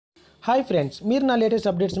Hi friends, మీరు నా latest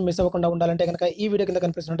updates miss అవ్వకుండా ఉండాలంటే కనుక ఈ వీడియో కింద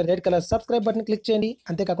కనిపిస్తున్న red colour subscribe button click చేయండి.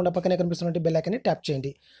 అంతేకాకుండా పక్కనే కనిపిస్తున్న బెల్ ఐకాన్ని ట్యాప్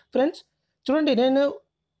చేయండి. ఫ్రెండ్స్ చూడండి, నేను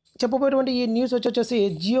చెప్పబోయేటువంటి ఈ న్యూస్ వచ్చేసి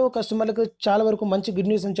జియో కస్టమర్లకు చాలా వరకు మంచి గుడ్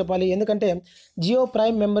న్యూస్ అని చెప్పాలి. ఎందుకంటే జియో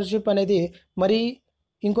ప్రైమ్ మెంబర్షిప్ అనేది మరి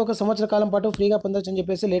ఇంకొక సంవత్సర కాలం పాటు ఫ్రీగా పొందొచ్చు అని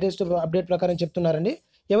చెప్పేసి లేటెస్ట్ అప్డేట్ ప్రకారం చెప్తున్నారండి.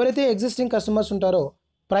 ఎవరైతే ఎగ్జిస్టింగ్ కస్టమర్స్ ఉంటారో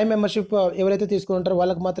ప్రైమ్ మెంబర్షిప్ ఎవరైతే తీసుకుంటారో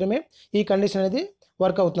వాళ్ళకి మాత్రమే ఈ కండిషన్ అనేది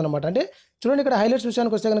వర్క్ అవుతుందన్నమాట. అంటే చూడండి, ఇక్కడ హైలైట్స్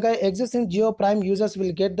విషయానికి వస్తే కనుక existing Jio prime users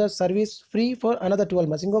will get the service free for another 12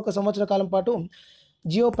 months. ఇంకొక సంవత్సర కాలం పాటు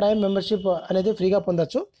జియో ప్రైమ్ మెంబర్షిప్ అనేది ఫ్రీగా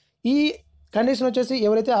పొందొచ్చు. ఈ కండిషన్ వచ్చేసి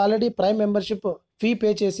ఎవరైతే already prime membership fee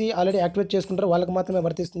pay చేసి ఆల్రెడీ యాక్టివేట్ చేసుకుంటారో వాళ్ళకి మాత్రమే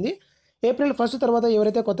వర్తిస్తుంది. ఏప్రిల్ 1 తర్వాత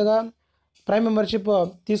ఎవరైతే కొత్తగా ప్రైమ్ మెంబర్షిప్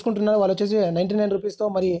తీసుకుంటున్నారో వాళ్ళు వచ్చేసి 99 రూపీస్తో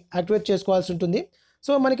మరి యాక్టివేట్ చేసుకోవాల్సి ఉంటుంది.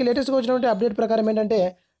 సో మనకి లేటెస్ట్గా వచ్చినటువంటి అప్డేట్ ప్రకారం ఏంటంటే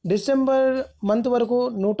డిసెంబర్ మంత్ వరకు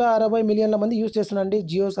 160 మిలియన్ల మంది యూస్ చేస్తున్నారండి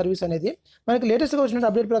జియో సర్వీస్ అనేది. మనకి లేటెస్ట్గా వచ్చిన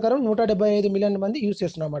అప్డేట్ ప్రకారం 175 మిలియన్ల మంది యూస్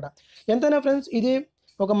చేస్తున్నారు అన్నమాట. ఎంతైనా ఫ్రెండ్స్ ఇది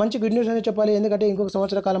ఒక మంచి గుడ్ న్యూస్ అని చెప్పాలి. ఎందుకంటే ఇంకొక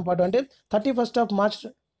సంవత్సర కాలం పాటు అంటే 31 మార్చ్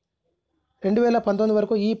 2019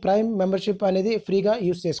 వరకు ఈ ప్రైమ్ మెంబర్షిప్ అనేది ఫ్రీగా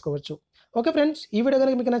యూస్ చేసుకోవచ్చు. ఓకే ఫ్రెండ్స్, ఈ వీడియో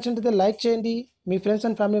కనుక మీకు నచ్చినట్లయితే లైక్ చేయండి, మీ ఫ్రెండ్స్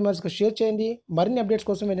అండ్ ఫ్యామిలీ మెంబర్స్కి షేర్ చేయండి. మరిన్ని అప్డేట్స్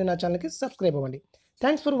కోసం నా ఛానల్కి సబ్స్క్రైబ్ అవ్వండి.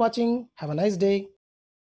 Thanks for watching. Have a nice day.